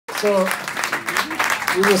So,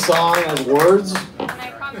 this is a song as words. And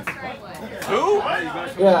I promised her I would.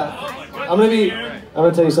 Who? Yeah. I'm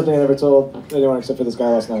gonna tell you something I never told anyone except for this guy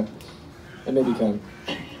last night. And maybe Ken.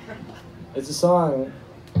 It's a song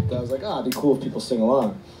that I was like, it'd be cool if people sing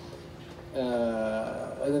along.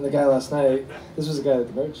 And then the guy last night, this was the guy at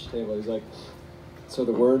the merch table, he's like, so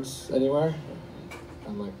the words anywhere?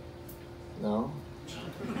 I'm like, no.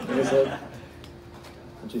 And he's like,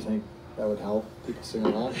 don't you think that would help people sing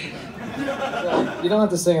along? So, you don't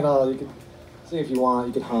have to sing at all, you can sing if you want,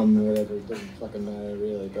 you can hum or whatever, it doesn't fucking matter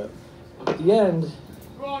really, but at the end,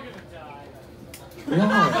 We're all gonna die.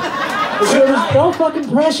 no. So there's no fucking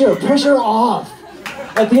pressure, pressure off.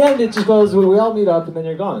 At the end it just goes, we all meet up and then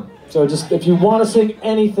you're gone. So just, if you want to sing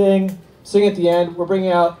anything, sing at the end. We're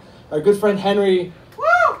bringing out our good friend Henry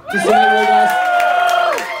to sing it with us.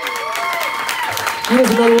 He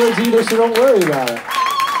doesn't know the words either, so don't worry about it.